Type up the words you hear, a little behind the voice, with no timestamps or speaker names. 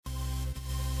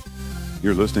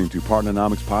You're listening to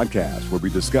Partnernomics Podcast, where we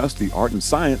discuss the art and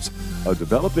science of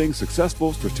developing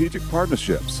successful strategic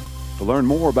partnerships. To learn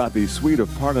more about the suite of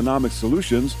Partnernomics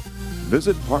solutions,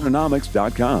 visit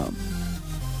partnernomics.com.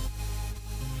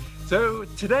 So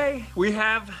today we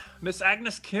have Miss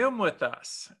Agnes Kim with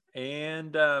us,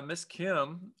 and Miss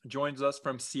Kim joins us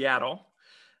from Seattle.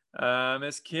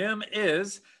 Miss Kim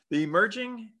is the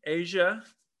Emerging Asia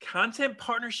Content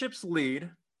Partnerships Lead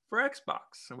for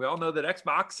Xbox. And we all know that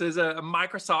Xbox is a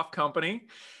Microsoft company.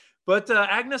 But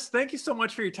Agnes, thank you so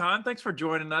much for your time. Thanks for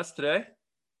joining us today.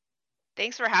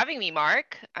 Thanks for having me,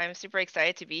 Mark. I'm super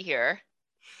excited to be here.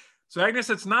 So Agnes,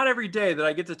 it's not every day that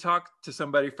I get to talk to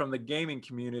somebody from the gaming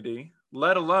community,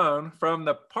 let alone from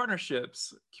the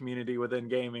partnerships community within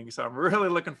gaming. So I'm really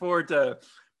looking forward to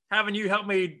having you help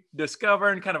me discover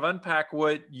and kind of unpack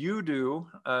what you do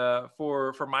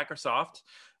for Microsoft,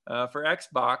 for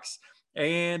Xbox,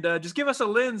 and just give us a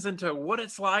lens into what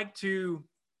it's like to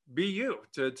be you,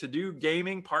 to do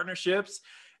gaming partnerships.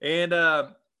 And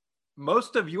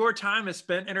most of your time is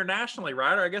spent internationally,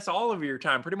 right? Or I guess all of your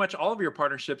time, pretty much all of your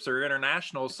partnerships are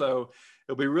international. So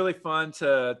it'll be really fun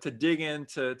to dig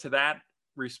into that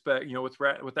respect, you know,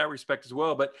 with that respect as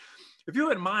well. But if you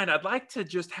wouldn't mind, I'd like to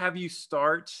just have you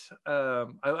start.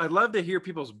 I'd love to hear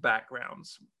people's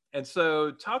backgrounds. And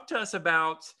so talk to us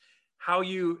about how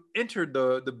you entered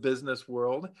the business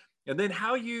world, and then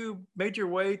how you made your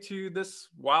way to this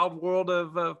wild world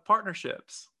of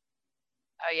partnerships.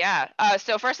 Yeah.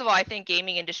 So first of all, I think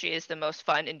gaming industry is the most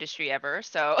fun industry ever.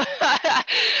 So,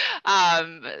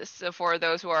 so for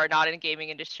those who are not in gaming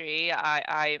industry,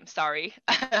 I'm sorry.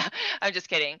 I'm just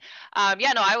kidding.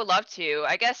 Yeah, no, I would love to.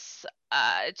 I guess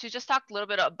to just talk a little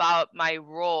bit about my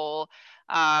role.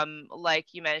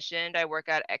 Like you mentioned, I work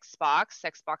at Xbox.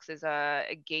 Xbox is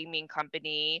a gaming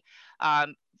company.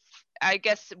 I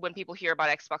guess when people hear about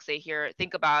Xbox,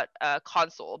 think about a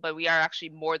console, but we are actually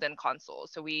more than console.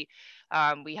 So we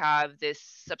have this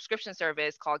subscription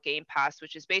service called Game Pass,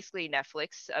 which is basically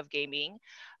Netflix of gaming.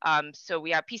 So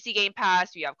we have PC Game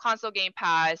Pass, we have console Game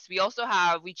Pass.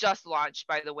 We just launched,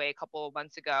 by the way, a couple of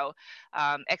months ago,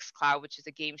 xCloud, which is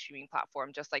a game streaming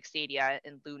platform, just like Stadia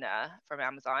and Luna from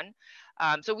Amazon.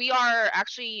 So we are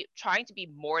actually trying to be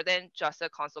more than just a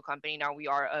console company. Now we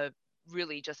are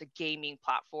really just a gaming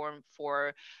platform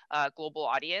for a global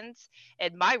audience.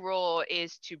 And my role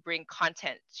is to bring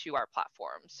content to our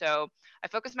platform. So I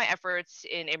focus my efforts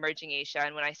in emerging Asia.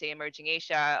 And when I say emerging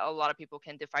Asia, a lot of people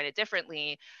can define it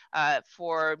differently.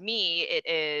 For me, it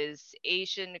is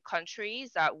Asian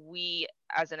countries that we,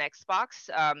 as an Xbox,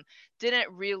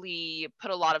 didn't really put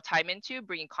a lot of time into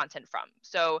bringing content from.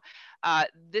 So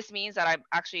this means that I'm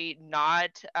actually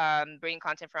not bringing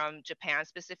content from Japan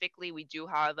specifically. We do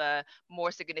have a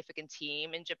more significant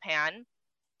team in Japan.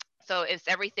 So it's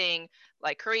everything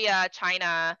like Korea,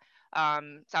 China,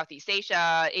 Southeast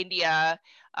Asia, India,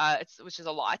 which is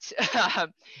a lot.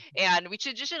 And we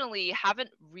traditionally haven't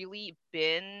really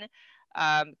been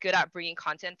good at bringing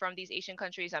content from these Asian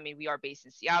countries. I mean, we are based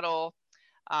in Seattle.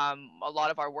 A lot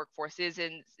of our workforce is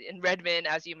in Redmond,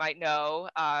 as you might know.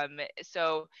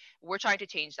 So we're trying to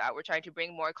change that. We're trying to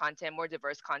bring more content, more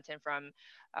diverse content from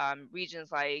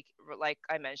regions like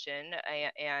I mentioned,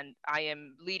 and I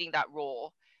am leading that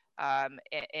role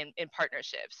in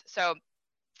partnerships. So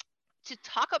to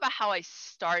talk about how I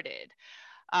started,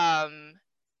 um,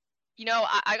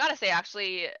 I gotta say,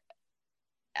 actually,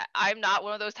 I'm not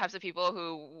one of those types of people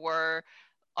who were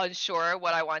unsure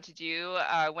what I want to do.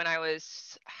 When I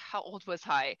was, how old was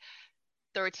I?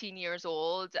 13 years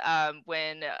old,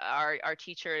 when our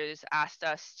teachers asked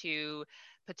us to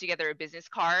put together a business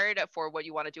card for what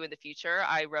you want to do in the future.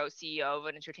 I wrote CEO of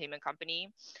an entertainment company.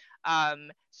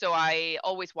 So I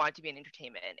always wanted to be in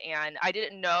entertainment, and I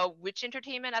didn't know which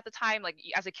entertainment at the time. Like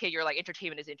as a kid, you're like,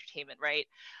 entertainment is entertainment, right?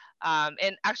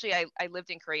 And actually, I lived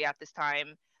in Korea at this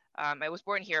time. I was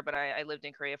born here, but I lived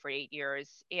in Korea for 8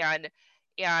 years, and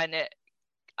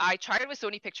I tried with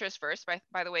Sony Pictures first,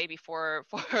 by the way, before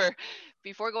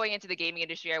going into the gaming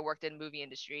industry. I worked in movie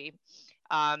industry,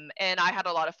 and I had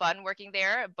a lot of fun working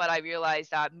there. But I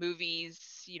realized that movies,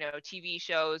 TV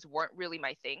shows weren't really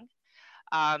my thing.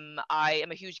 I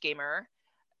am a huge gamer,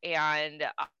 and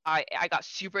I got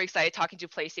super excited talking to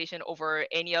PlayStation over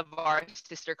any of our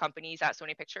sister companies at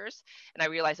Sony Pictures, and I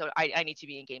realized, oh, I need to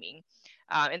be in gaming,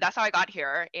 and that's how I got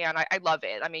here, and I love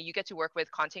it. I mean, you get to work with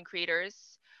content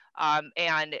creators,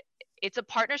 and it's a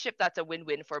partnership that's a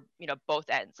win-win for both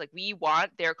ends. Like we want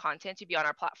their content to be on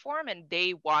our platform, and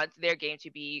they want their game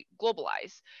to be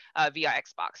globalized via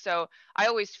Xbox. So I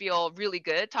always feel really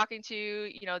good talking to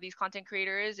these content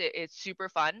creators. It's super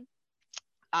fun.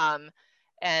 Um,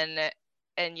 and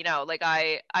And like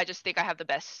I just think I have the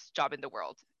best job in the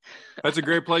world. That's a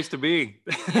great place to be.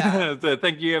 Yeah. To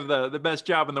think you have the best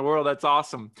job in the world. That's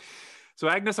awesome. So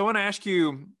Agnes, I want to ask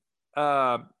you,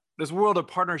 this world of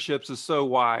partnerships is so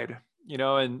wide,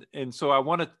 and so I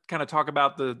want to kind of talk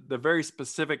about the very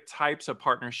specific types of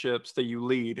partnerships that you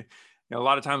lead. A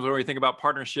lot of times when we think about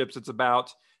partnerships, it's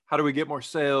about how do we get more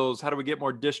sales? How do we get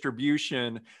more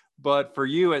distribution? But for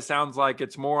you, it sounds like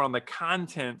it's more on the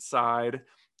content side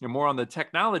and more on the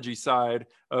technology side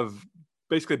of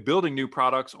basically building new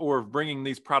products or bringing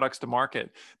these products to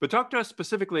market. But talk to us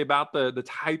specifically about the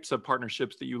types of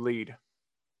partnerships that you lead.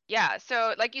 Yeah,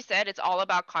 so like you said, it's all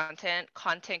about content.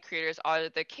 Content creators are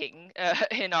the king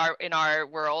in our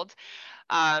world.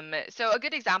 So a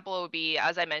good example would be,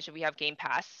 as I mentioned, we have Game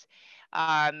Pass,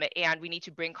 and we need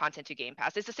to bring content to Game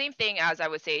Pass. It's the same thing as I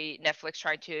would say Netflix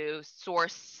trying to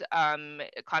source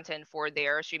content for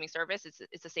their streaming service.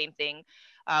 It's the same thing.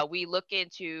 We look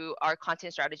into our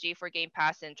content strategy for Game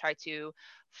Pass and try to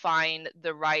find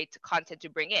the right content to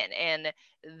bring in, and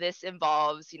this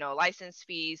involves license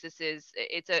fees.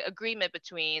 It's an agreement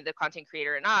between the content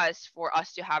creator and us for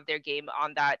us to have their game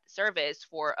on that service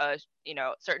for a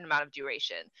certain amount of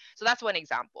duration. So that's one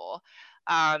example.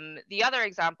 The other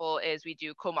example is we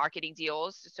do co-marketing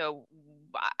deals. So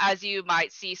as you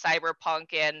might see,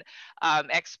 Cyberpunk and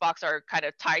Xbox are kind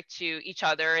of tied to each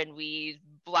other, and we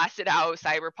blasted out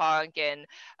Cyberpunk and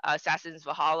Assassin's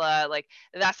Valhalla, like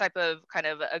that type of kind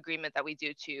of agreement that we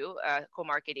do too,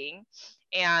 co-marketing.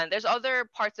 And there's other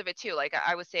parts of it too. Like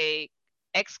I would say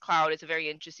xCloud is a very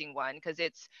interesting one because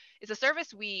it's a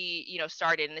service we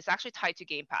started, and it's actually tied to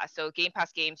Game Pass. So Game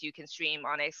Pass games you can stream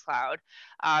on xCloud,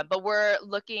 but we're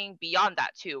looking beyond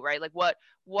that too, right? Like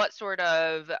what sort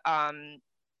of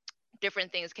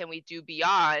different things can we do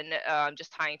beyond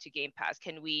just tying to Game Pass?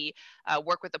 Can we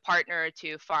work with a partner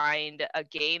to find a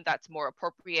game that's more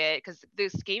appropriate? Because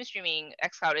this game streaming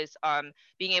xCloud is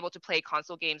being able to play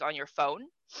console games on your phone.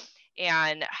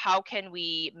 And how can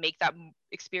we make that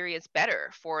experience better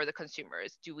for the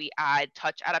consumers? Do we add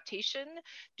touch adaptation?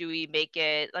 Do we make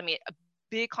it, I mean, a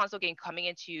big console game coming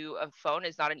into a phone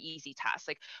is not an easy task.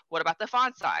 Like, what about the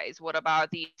font size? What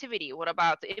about the activity? What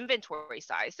about the inventory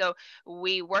size? So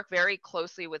we work very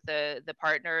closely with the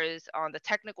partners on the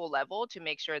technical level to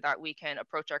make sure that we can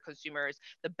approach our consumers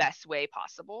the best way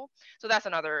possible. So that's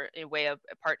another way of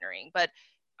partnering. But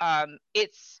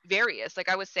it's various. Like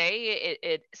I would say,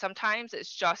 it sometimes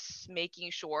it's just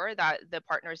making sure that the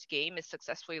partner's game is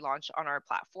successfully launched on our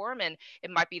platform, and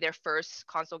it might be their first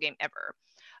console game ever.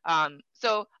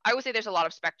 So I would say there's a lot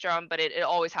of spectrum, but it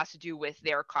always has to do with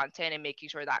their content and making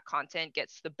sure that content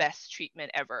gets the best treatment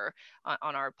ever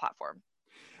on our platform.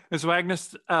 And so,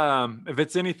 Agnes, if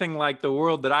it's anything like the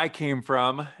world that I came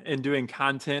from in doing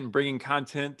content and bringing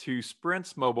content to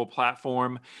Sprint's mobile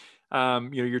platform,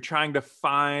 you're trying to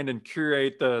find and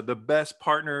curate the best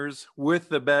partners with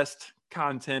the best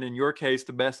content, in your case,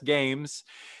 the best games.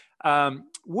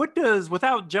 What does,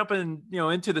 without jumping,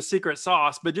 into the secret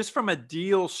sauce, but just from a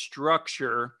deal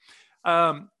structure,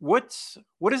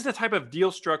 what is the type of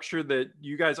deal structure that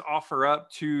you guys offer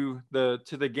up to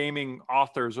the gaming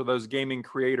authors or those gaming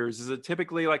creators? Is it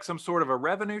typically like some sort of a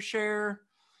revenue share?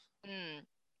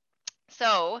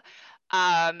 So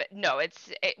no,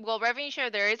 well, revenue share,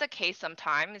 there is a case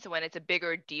sometimes when it's a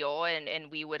bigger deal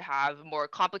and we would have more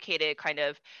complicated kind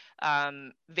of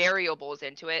variables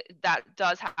into it. That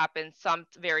does happen some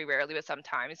very rarely, but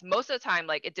sometimes. Most of the time,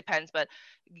 like it depends, but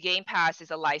Game Pass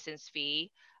is a license fee.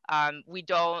 We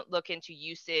don't look into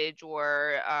usage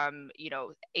or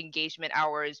engagement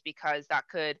hours because that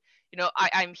could,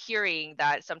 I'm hearing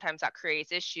that sometimes that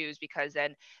creates issues because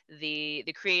then the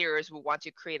creators will want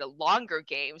to create a longer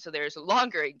game, so there's a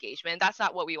longer engagement. That's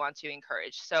not what we want to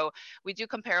encourage. So we do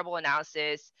comparable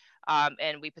analysis,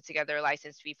 and we put together a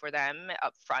license fee for them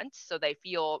up front so they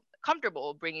feel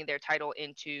comfortable bringing their title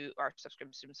into our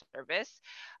subscription service.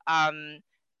 And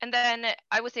then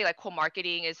I would say like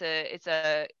co-marketing is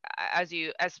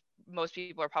as most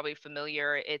people are probably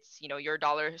familiar, it's your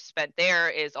dollar spent there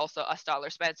is also us dollar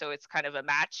spent, so it's kind of a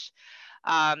match.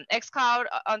 xCloud,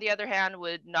 on the other hand,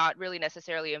 would not really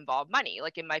necessarily involve money.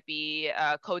 Like it might be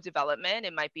code development,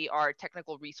 it might be our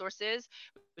technical resources,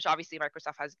 which obviously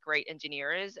Microsoft has great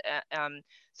engineers.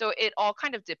 So it all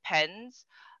kind of depends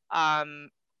on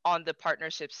the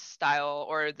partnership style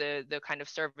or the kind of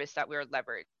service that we're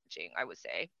leveraging, I would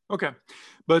say. Okay.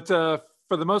 But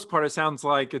for the most part, it sounds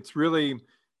like it's really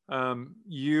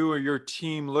you or your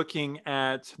team looking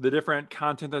at the different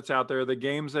content that's out there, the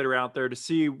games that are out there to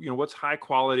see, what's high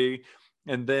quality,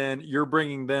 and then you're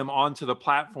bringing them onto the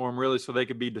platform really so they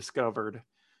could be discovered.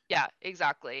 Yeah,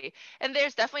 exactly. And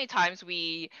there's definitely times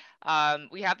we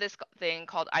have this thing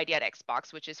called ID at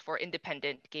Xbox, which is for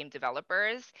independent game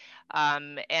developers,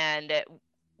 and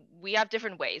we have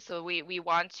different ways. So we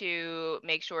want to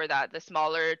make sure that the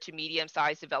smaller to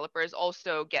medium-sized developers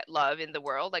also get love in the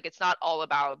world. Like it's not all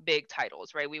about big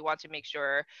titles, right? We want to make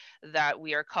sure that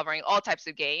we are covering all types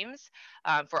of games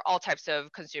for all types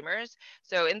of consumers.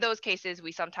 So in those cases,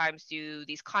 we sometimes do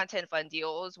these content fund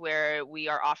deals where we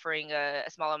are offering a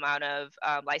small amount of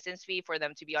license fee for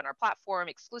them to be on our platform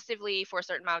exclusively for a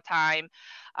certain amount of time.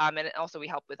 And also we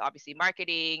help with obviously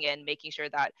marketing and making sure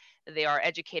that they are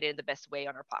educated in the best way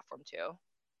on our platform too.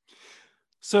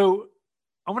 So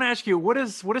I want to ask you, what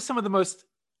is some of the most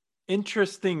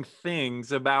interesting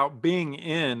things about being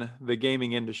in the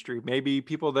gaming industry? Maybe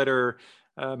people that are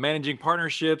managing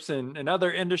partnerships and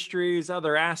other industries,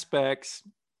 other aspects.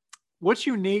 What's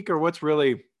unique or what's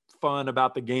really fun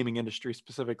about the gaming industry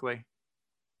specifically?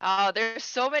 Oh, there's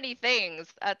so many things.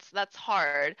 That's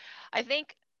hard. I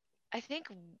think I think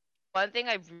one thing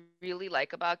I really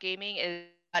like about gaming is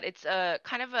that it's a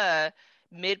kind of a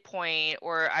midpoint,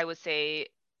 or I would say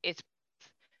it's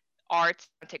art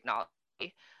and technology.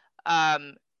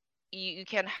 Um, you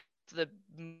can have the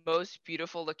most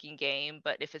beautiful looking game,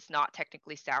 but if it's not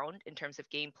technically sound in terms of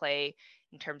gameplay,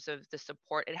 in terms of the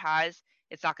support it has,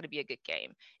 it's not going to be a good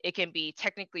game. It can be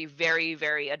technically very,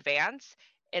 very advanced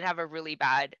and have a really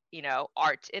bad,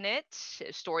 art in it,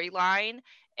 storyline,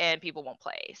 and people won't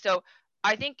play. So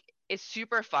I think it's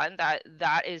super fun that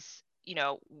that is,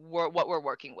 what we're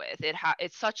working with.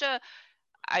 It's such a,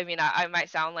 I mean, I might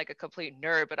sound like a complete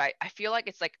nerd, but I feel like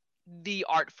it's like the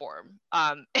art form.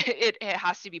 It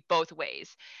has to be both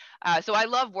ways. So I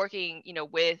love working,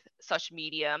 with such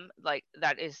medium like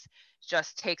that is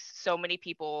just takes so many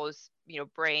people's,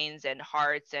 brains and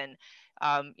hearts and,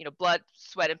 blood,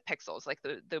 sweat, and pixels, like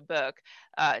the book,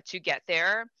 to get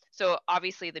there. So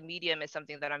obviously the medium is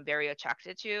something that I'm very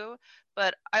attracted to,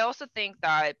 but I also think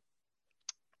that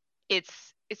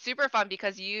it's super fun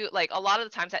because you like a lot of the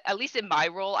times, at least in my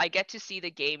role, I get to see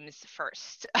the games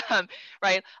first.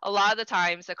 Right, a lot of the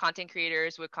times the content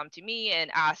creators would come to me and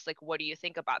ask like, what do you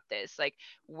think about this, like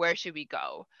where should we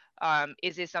go,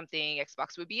 is this something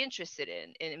Xbox would be interested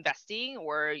in investing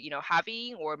or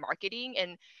having or marketing,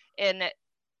 and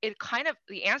it kind of,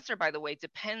 the answer by the way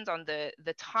depends on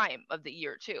the time of the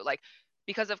year too. Like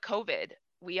because of COVID,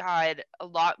 we had a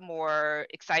lot more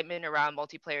excitement around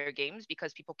multiplayer games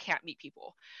because people can't meet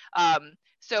people.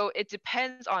 So it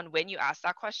depends on when you ask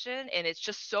that question, and it's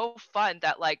just so fun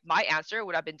that like my answer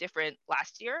would have been different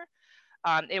last year.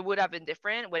 It would have been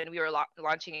different when we were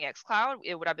launching xCloud.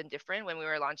 It would have been different when we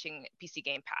were launching PC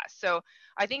Game Pass. So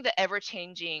I think the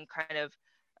ever-changing kind of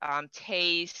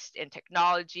taste and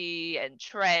technology and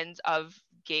trends of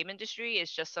game industry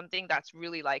is just something that's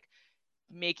really like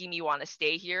making me want to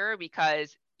stay here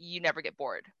because you never get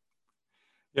bored.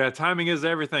 Yeah, timing is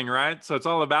everything, right? So it's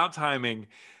all about timing.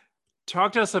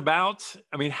 Talk to us about,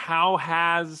 I mean, how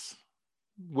has,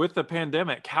 with the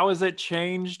pandemic, how has it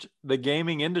changed the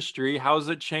gaming industry? How has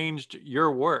it changed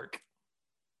your work?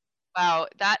 Wow,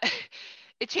 that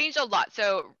it changed a lot.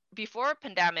 So before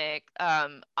pandemic,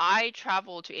 I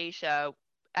traveled to Asia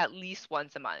at least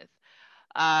once a month.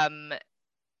 Um,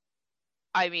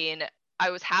 I mean, I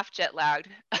was half jet lagged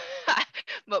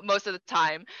most of the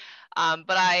time,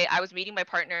 but I was meeting my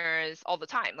partners all the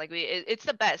time. Like it's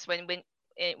the best when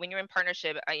you're in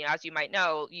partnership. As you might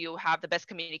know, you have the best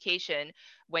communication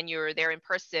when you're there in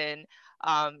person.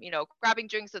 Grabbing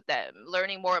drinks with them,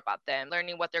 learning more about them,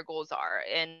 learning what their goals are,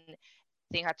 and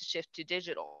they had to shift to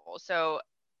digital. So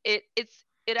it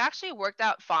actually worked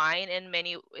out fine in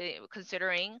many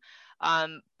considering,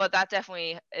 but that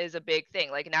definitely is a big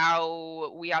thing. Like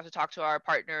now we have to talk to our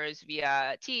partners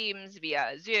via Teams,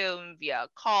 via Zoom, via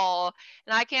call,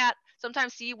 and I can't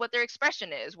sometimes see what their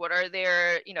expression is. What are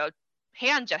their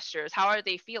hand gestures? How are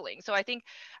they feeling? So I think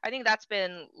that's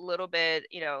been a little bit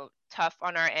tough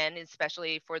on our end,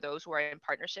 especially for those who are in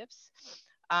partnerships.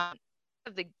 Um,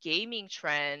 of the gaming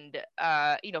trend,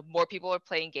 more people are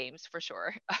playing games for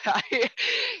sure.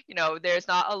 There's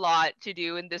not a lot to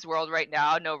do in this world right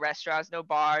now. No restaurants, no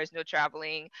bars, no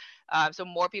traveling. So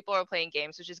more people are playing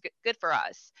games, which is good for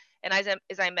us. And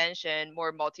as I mentioned,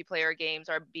 more multiplayer games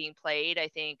are being played. I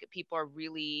think people are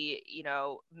really,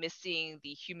 missing the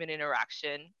human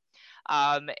interaction.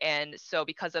 And so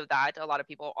because of that, a lot of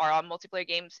people are on multiplayer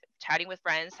games, chatting with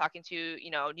friends, talking to,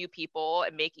 new people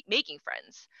and making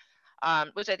friends,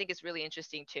 which I think is really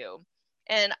interesting too.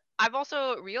 And I've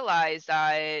also realized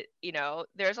that,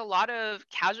 there's a lot of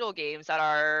casual games that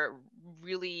are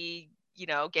really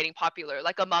getting popular.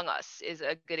 Like Among Us is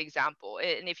a good example.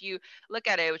 And if you look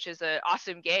at it, which is an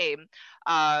awesome game,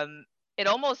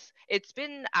 it's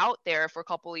been out there for a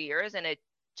couple of years, and it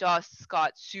just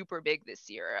got super big this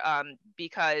year,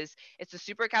 because it's a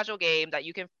super casual game that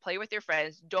you can play with your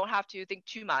friends, don't have to think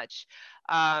too much.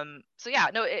 So yeah,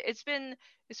 no, it's been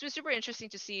super interesting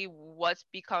to see what's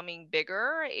becoming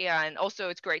bigger, and also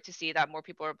it's great to see that more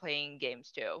people are playing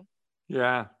games too.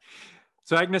 Yeah.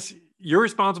 So Agnes, you're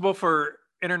responsible for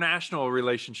international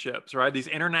relationships, right? These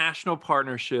international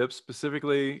partnerships,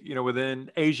 specifically,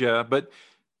 within Asia. But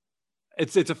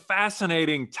it's a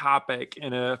fascinating topic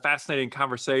and a fascinating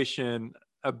conversation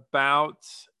about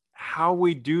how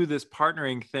we do this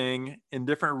partnering thing in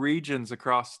different regions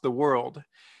across the world,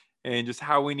 and just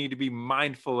how we need to be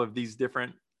mindful of these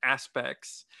different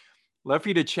aspects. Love for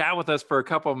you to chat with us for a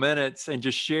couple minutes and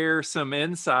just share some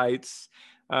insights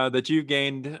that you've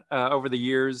gained over the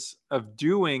years of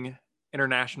doing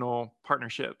international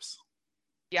partnerships.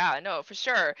 Yeah, no, for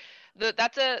sure.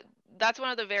 That's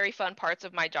one of the very fun parts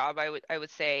of my job, I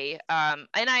would say. And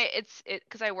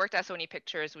because I worked at Sony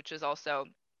Pictures, which is also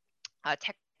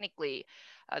technically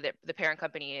the parent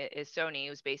company is Sony,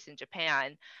 who's based in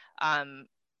Japan. Um,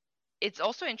 it's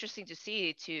also interesting to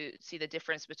see the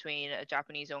difference between a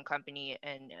Japanese-owned company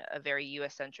and a very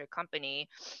U.S.-centric company.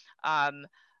 Um,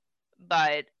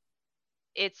 but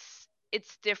it's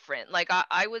different. Like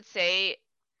I would say,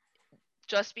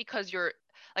 just because you're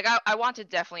like I want to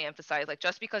definitely emphasize, like,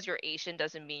 just because you're Asian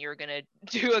doesn't mean you're gonna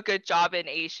do a good job in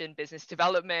Asian business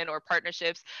development or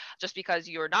partnerships. Just because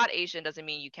you're not Asian doesn't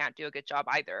mean you can't do a good job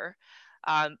either.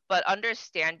 But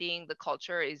understanding the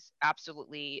culture is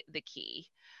absolutely the key.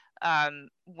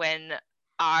 When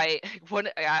I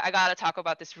I gotta talk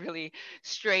about this really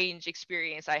strange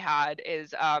experience I had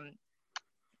is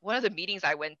one of the meetings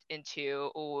I went into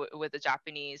with a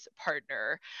Japanese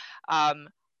partner. Um,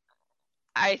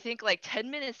 I think like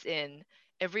 10 minutes in,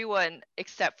 everyone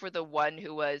except for the one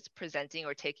who was presenting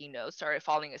or taking notes started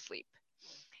falling asleep.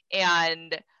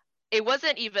 And it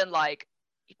wasn't even like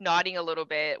nodding a little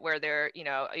bit where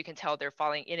you can tell they're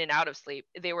falling in and out of sleep.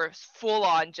 They were full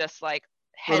on just like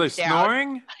Were they heads down.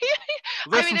 snoring?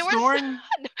 Was there I mean, some they snoring?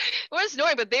 weren't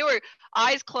snoring, but they were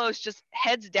eyes closed, just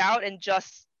heads down, and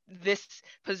just this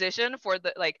position for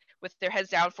the like with their heads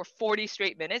down for 40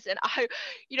 straight minutes. And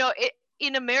it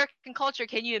in American culture,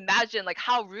 can you imagine like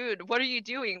how rude? What are you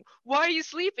doing? Why are you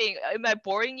sleeping? Am I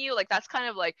boring you? Like that's kind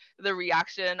of like the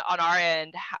reaction on our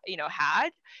end,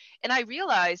 had. And I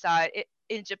realized that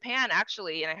in Japan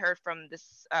actually, and I heard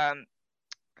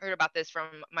about this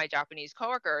from my Japanese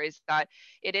coworker, is that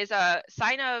it is a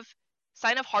sign of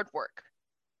hard work.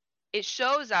 It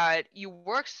shows that you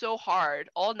work so hard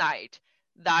all night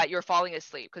that you're falling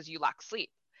asleep because you lack sleep.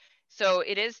 So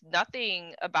it is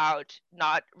nothing about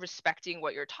not respecting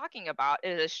what you're talking about.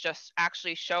 It is just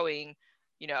actually showing,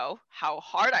 how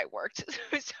hard I worked.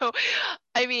 So,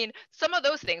 I mean, some of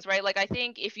those things, right? Like, I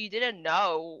think if you didn't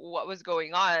know what was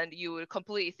going on, you would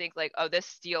completely think like, oh,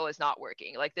 this deal is not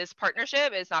working. Like this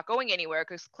partnership is not going anywhere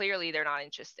because clearly they're not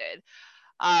interested.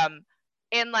 Um,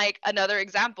 and like another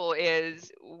example is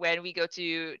when we go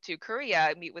to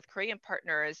Korea, meet with Korean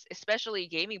partners, especially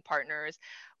gaming partners.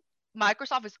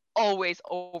 Microsoft is always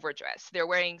overdressed. They're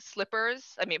wearing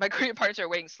slippers. I mean, my Korean partners are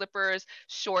wearing slippers,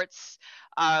 shorts,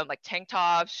 like tank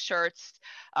tops, shirts,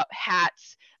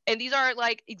 hats, and these are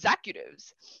like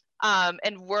executives.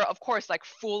 And we're of course like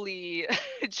fully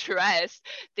dressed,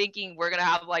 thinking we're gonna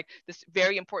have like this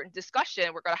very important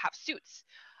discussion. We're gonna have suits.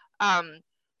 Um,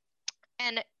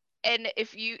 and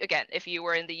if you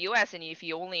were in the US and if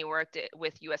you only worked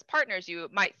with US partners, you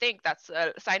might think that's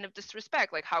a sign of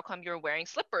disrespect. Like, how come you're wearing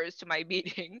slippers to my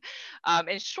meeting,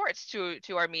 and shorts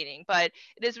to our meeting? But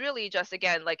it is really just,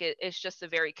 again, like it's just a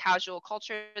very casual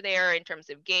culture there in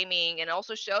terms of gaming, and it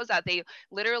also shows that they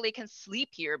literally can sleep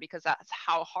here because that's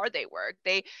how hard they work.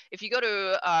 If you go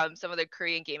to some of the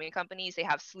Korean gaming companies, they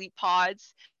have sleep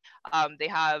pods. They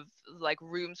have like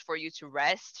rooms for you to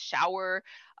rest, shower.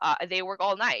 They work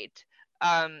all night.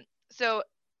 So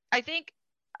I think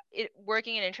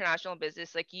working in international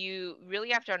business, like, you really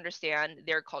have to understand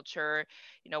their culture,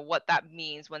 what that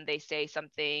means when they say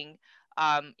something.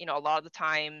 A lot of the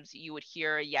times you would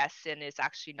hear a yes and it's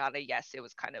actually not a yes. It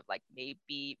was kind of like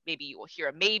maybe you will hear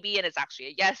a maybe and it's actually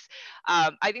a yes.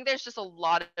 I think there's just a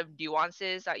lot of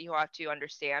nuances that you have to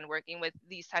understand working with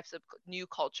these types of new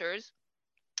cultures,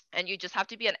 and you just have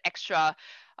to be an extra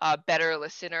better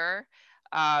listener,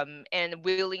 and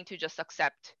willing to just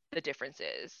accept the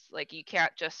differences. Like, you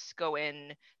can't just go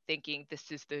in thinking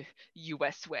this is the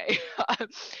US way.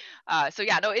 So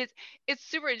yeah, no, it's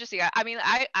super interesting. I mean,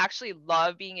 I actually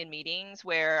love being in meetings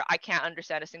where I can't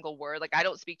understand a single word. Like I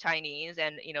don't speak Chinese,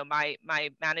 and my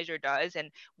manager does.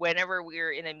 And whenever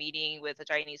we're in a meeting with a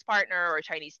Chinese partner or a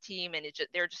Chinese team, and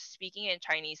they're just speaking in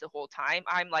Chinese the whole time,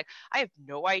 I'm like, I have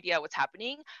no idea what's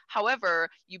happening. However,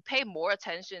 you pay more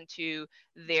attention to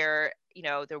their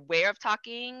way of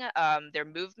talking, their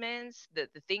movements, the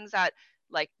things that,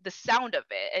 like the sound of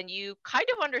it, and you kind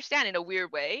of understand in a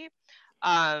weird way.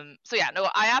 So yeah, no,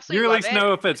 I You absolutely at love least it.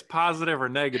 know if it's positive or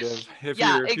negative,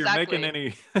 Yeah, if you're making exactly.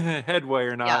 any headway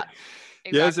or Yeah, not.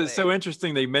 Yes, it's exactly. so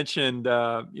interesting. They mentioned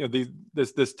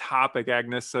this topic.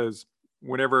 Agnes says,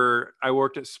 whenever I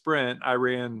worked at Sprint, I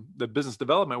ran the business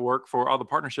development work for all the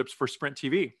partnerships for Sprint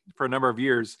TV for a number of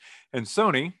years, and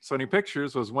Sony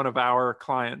Pictures was one of our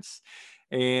clients.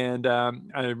 And I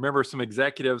remember some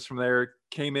executives from there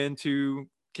came into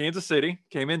Kansas City,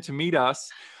 came in to meet us.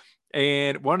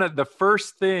 And one of the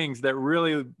first things that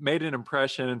really made an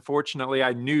impression, and fortunately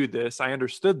I knew this, I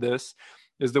understood this,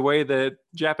 is the way that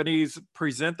Japanese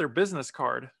present their business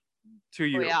card to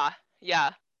Oh you. yeah,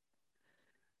 yeah.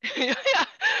 Yeah.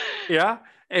 Yeah.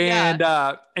 Yeah,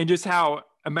 And just how,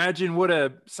 imagine what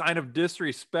a sign of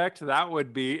disrespect that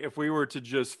would be if we were to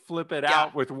just flip it yeah,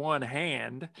 out with one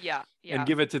hand yeah, and yeah,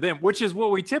 give it to them, which is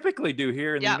what we typically do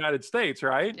here in the yeah, United States,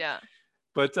 right? yeah,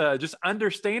 But just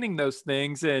understanding those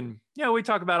things. And we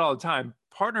talk about it all the time,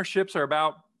 partnerships are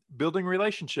about building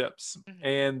relationships, hmm,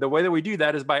 and the way that we do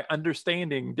that is by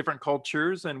understanding different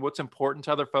cultures and what's important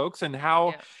to other folks, and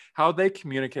yeah, how they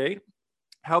communicate,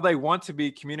 how they want to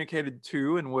be communicated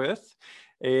to and with.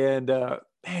 And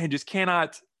man, just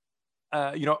cannot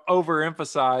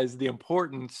overemphasize the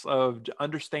importance of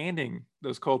understanding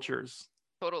those cultures.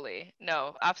 totally.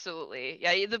 No, absolutely.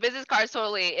 Yeah, the business cards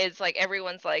totally is like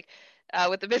everyone's like,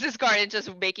 with the business card and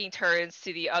just making turns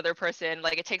to the other person.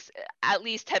 Like it takes at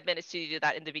least 10 minutes to do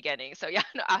that in the beginning. So yeah,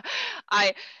 no,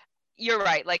 I you're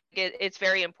right. Like it's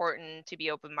very important to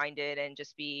be open-minded and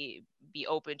just be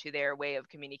open to their way of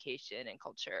communication and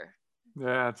culture.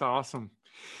 Yeah, it's awesome.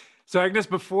 So Agnes,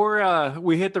 before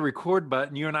we hit the record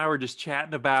button, you and I were just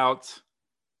chatting about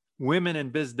women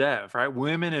in biz dev, right?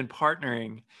 Women in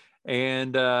partnering.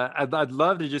 And I'd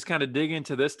love to just kind of dig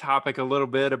into this topic a little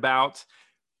bit about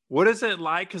what is it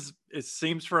like? Because it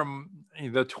seems from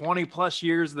the 20 plus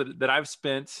years that I've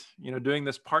spent, doing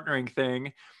this partnering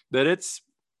thing, that it's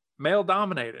male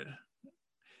dominated.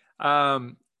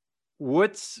 Um,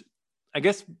 what's, I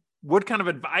guess, what kind of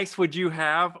advice would you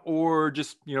have, or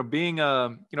just, being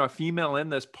a female in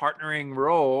this partnering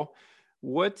role,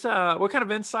 what kind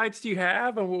of insights do you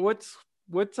have, and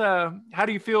how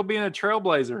do you feel being a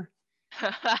trailblazer?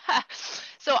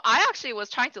 So I actually was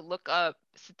trying to look up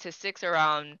statistics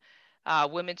around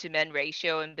women to men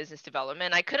ratio in business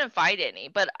development. I couldn't find any,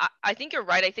 but I think you're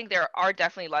right. I think there are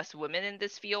definitely less women in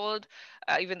this field,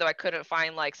 even though I couldn't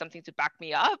find like something to back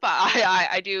me up.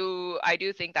 I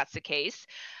do think that's the case,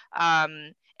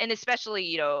 and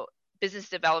especially business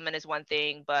development is one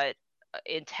thing, but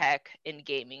in tech, in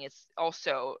gaming, it's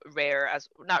also rare, as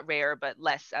not rare but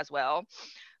less as well.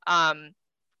 Um,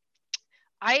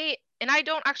 I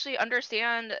don't actually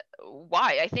understand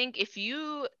why. I think if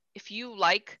you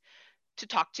like to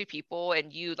talk to people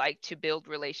and you like to build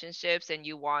relationships and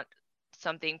you want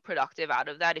something productive out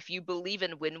of that, if you believe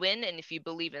in win-win and if you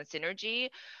believe in synergy,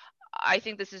 I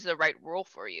think this is the right role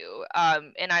for you.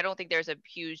 And I don't think there's a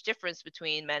huge difference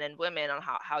between men and women on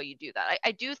how you do that.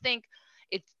 I do think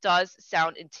it does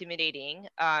sound intimidating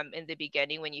in the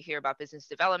beginning when you hear about business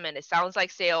development. It sounds like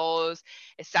sales,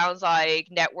 it sounds like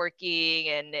networking,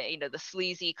 and the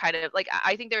sleazy kind of like.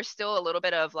 I think there's still a little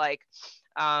bit of like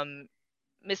um,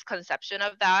 misconception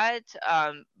of that.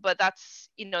 But that's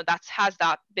has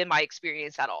not been my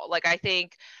experience at all. Like I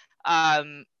think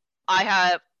um, I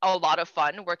have a lot of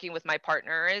fun working with my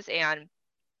partners, and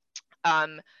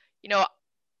um, you know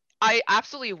I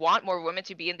absolutely want more women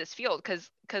to be in this field because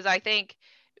I think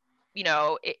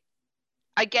it,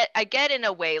 I get in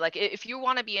a way, like if you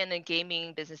want to be in a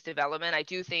gaming business development, I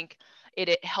do think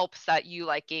it helps that you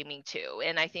like gaming too.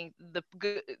 And I think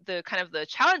the kind of the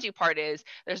challenging part is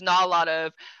there's not a lot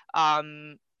of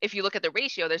if you look at the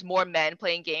ratio, there's more men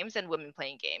playing games than women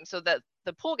playing games, so that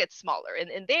the pool gets smaller.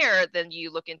 And there, then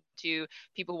you look into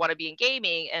people who want to be in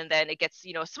gaming, and then it gets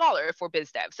smaller for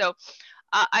biz dev. So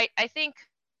I think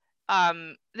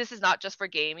this is not just for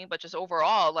gaming, but just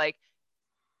overall, like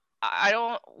I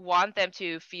don't want them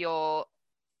to feel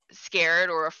scared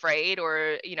or afraid,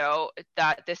 or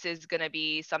that this is going to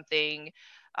be something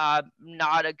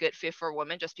not a good fit for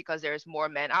women just because there's more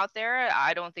men out there.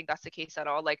 I don't think that's the case at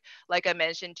all. Like I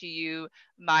mentioned to you,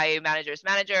 my manager's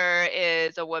manager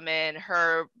is a woman,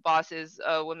 her boss is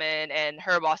a woman, and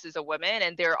her boss is a woman,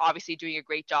 and they're obviously doing a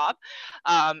great job,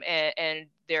 and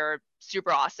they're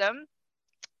super awesome.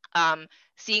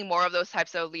 Seeing more of those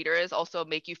types of leaders also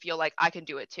make you feel like I can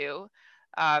do it too.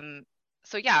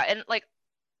 So yeah, and like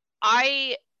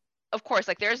I, of course,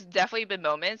 like there's definitely been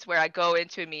moments where I go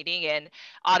into a meeting and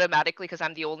automatically, because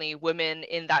I'm the only woman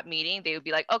in that meeting, they would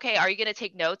be like, okay, are you going to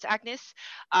take notes, Agnes?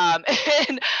 And,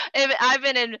 and I've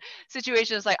been in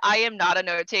situations like I am not a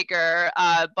note taker,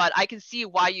 but I can see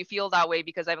why you feel that way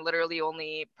because I'm literally the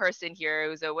only person here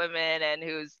who's a woman and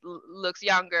who's looks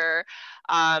younger.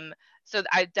 So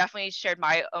I definitely shared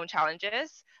my own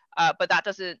challenges, but that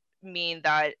doesn't mean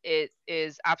that it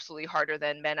is absolutely harder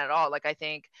than men at all. Like I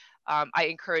think I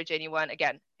encourage anyone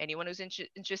who's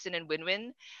interested in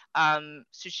win-win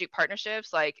strategic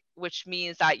partnerships, like which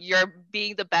means that you're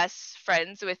being the best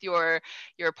friends with your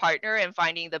partner and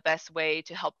finding the best way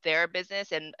to help their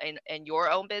business and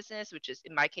your own business, which is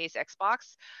in my case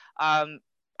Xbox.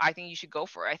 I think you should go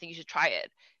for it. I think you should try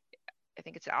it. I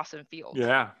think it's an awesome field.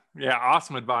 Yeah.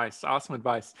 Awesome advice.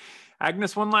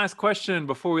 Agnes, one last question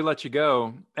before we let you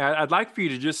go. I'd like for you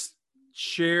to just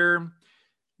share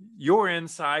your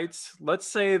insights. Let's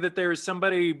say that there's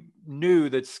somebody new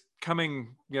that's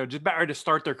coming, just about to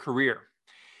start their career,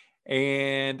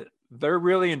 and they're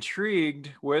really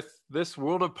intrigued with this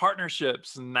world of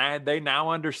partnerships, and they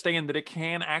now understand that it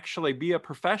can actually be a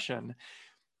profession.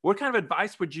 What kind of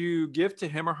advice would you give to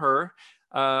him or her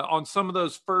on some of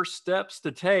those first steps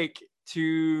to take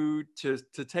to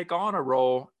take on a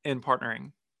role in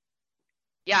partnering?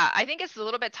 Yeah, I think it's a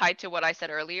little bit tied to what I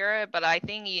said earlier, but I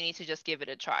think you need to just give it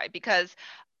a try because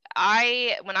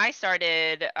when I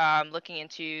started looking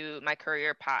into my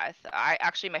career path,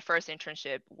 my first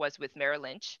internship was with Merrill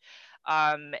Lynch,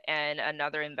 and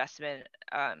another investment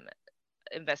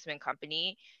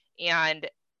company, and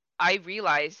I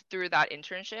realized through that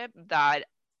internship that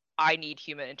I need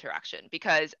human interaction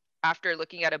because after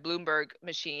looking at a Bloomberg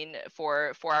machine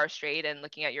for 4 hours straight and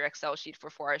looking at your Excel sheet for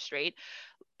 4 hours straight,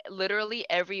 literally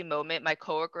every moment my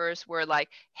coworkers were like,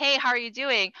 hey, how are you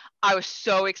doing? I was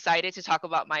so excited to talk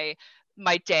about my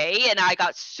day, and I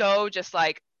got so just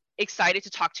like excited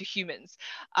to talk to humans,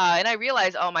 and I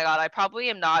realized, oh my god, I probably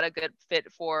am not a good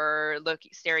fit for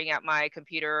staring at my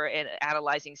computer and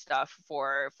analyzing stuff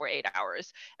for 8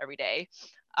 hours every day.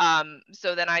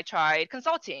 So then I tried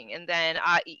consulting, and then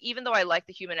even though I like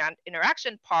the human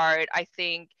interaction part, I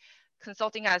think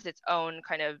consulting has its own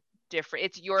kind of different,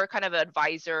 it's your kind of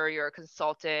advisor, you're a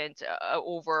consultant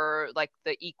over like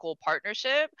the equal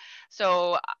partnership.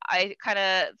 So I kind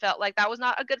of felt like that was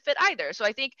not a good fit either. So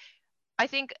I think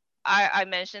I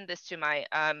mentioned this to my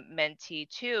mentee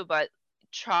too, but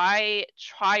try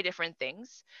different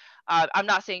things. I'm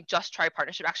not saying just try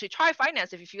partnership, actually try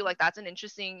finance if you feel like that's an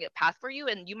interesting path for you,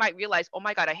 and you might realize, oh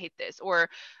my god, I hate this, or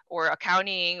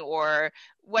accounting or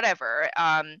whatever.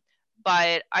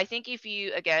 But I think if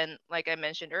you, again, like I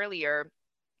mentioned earlier,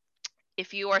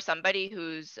 if you are somebody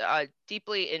who's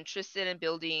deeply interested in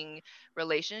building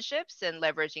relationships and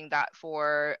leveraging that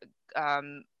for,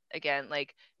 again,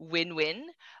 like win-win,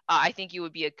 I think you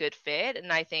would be a good fit.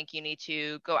 And I think you need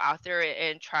to go out there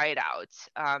and try it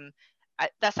out.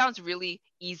 That sounds really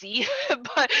easy,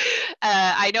 but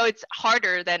I know it's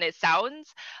harder than it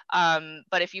sounds.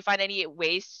 But if you find any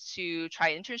ways to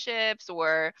try internships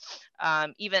or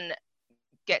even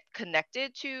get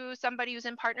connected to somebody who's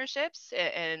in partnerships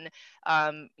and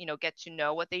get to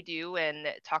know what they do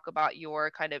and talk about your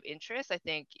kind of interests, I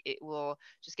think it will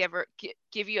just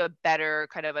give you a better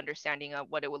kind of understanding of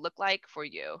what it would look like for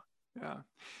you. Yeah,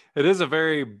 it is a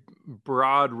very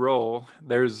broad role.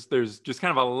 There's just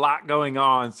kind of a lot going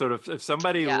on. Sort of, if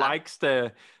somebody likes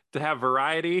to have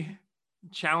variety,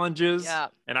 challenges,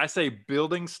 and I say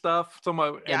building stuff,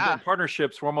 and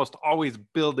partnerships, we're almost always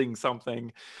building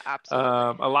something.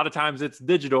 Absolutely. A lot of times it's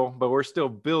digital, but we're still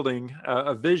building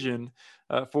a vision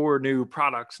for new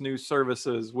products, new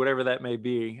services, whatever that may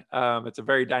be. It's a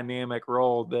very dynamic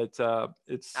role that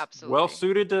it's Absolutely. well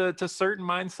suited to certain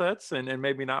mindsets and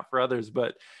maybe not for others,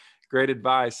 but great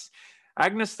advice.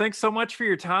 Agnes, thanks so much for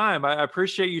your time. I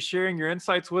appreciate you sharing your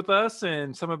insights with us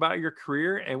and some about your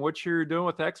career and what you're doing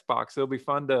with Xbox. It'll be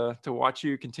fun to watch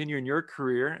you continue in your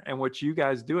career and what you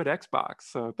guys do at Xbox.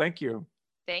 So thank you.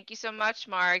 Thank you so much,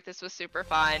 Mark. This was super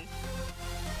fun.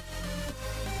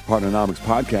 Partnernomics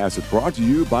Podcast is brought to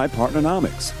you by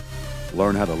Partnernomics.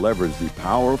 Learn how to leverage the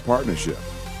power of partnership.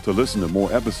 To listen to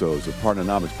more episodes of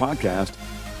Partnernomics Podcast,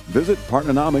 visit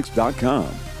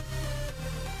partnernomics.com.